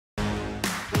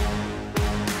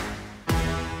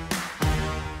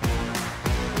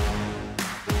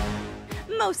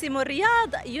موسم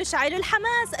الرياض يشعل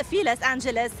الحماس في لوس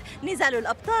أنجلوس. نزال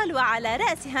الأبطال وعلى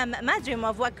رأسهم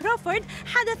مادريموف وكروفورد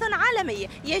حدث عالمي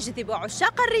يجذب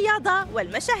عشاق الرياضة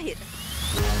والمشاهير.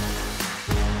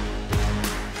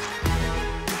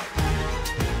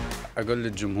 أقول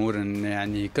للجمهور إن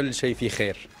يعني كل شيء فيه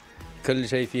خير، كل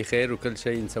شيء فيه خير وكل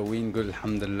شيء نسويه نقول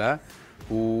الحمد لله،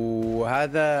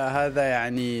 وهذا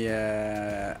يعني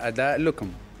أداء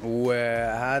لكم،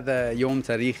 وهذا يوم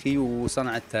تاريخي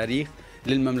وصنع التاريخ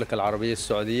للمملكة العربية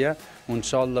السعودية، وإن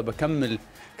شاء الله بكمل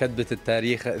كتبة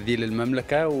التاريخ ذي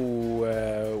للمملكة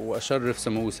وأشرف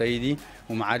سمو سيدي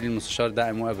ومعالي المستشار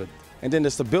دائم وأبد. And then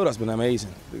just the build-up's been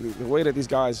amazing. The way that these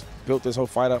guys built this whole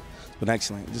fight up has been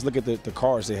excellent. Just look at the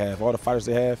cars they have, all the fighters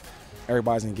they have.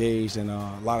 Everybody's engaged and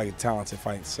a lot of talented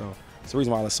fights. So it's the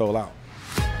reason why it's sold out.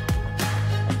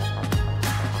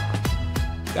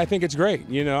 I think it's great.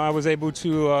 You know, I was able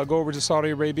to go over to Saudi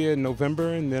Arabia in November,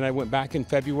 and then I went back in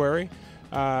February.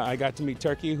 I got to meet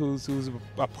Turkey, who's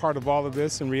a part of all of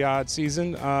this in Riyadh season.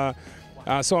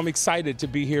 So I'm excited to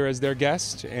be here as their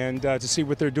guest and to see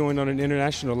what they're doing on an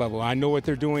international level. I know what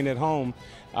they're doing at home,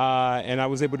 and I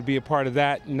was able to be a part of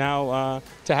that. Now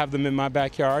to have them in my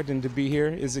backyard and to be here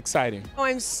is exciting. Oh,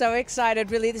 I'm so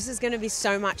excited, really. This is going to be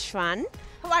so much fun.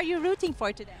 Who are you rooting for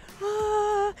today?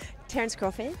 Terence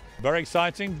Crawford. Very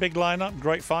exciting, big lineup,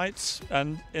 great fights,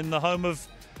 and in the home of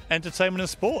entertainment and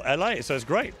sport, LA, so it's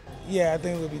great. Yeah, I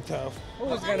think it'll be tough.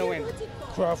 Who's going to win?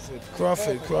 Crawford.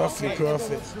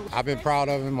 I've been proud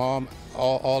of him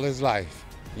all his life.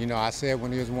 You know, I said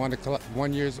when he was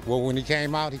when he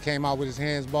came out with his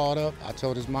hands balled up, I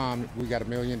told his mom, we got $1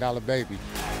 million baby.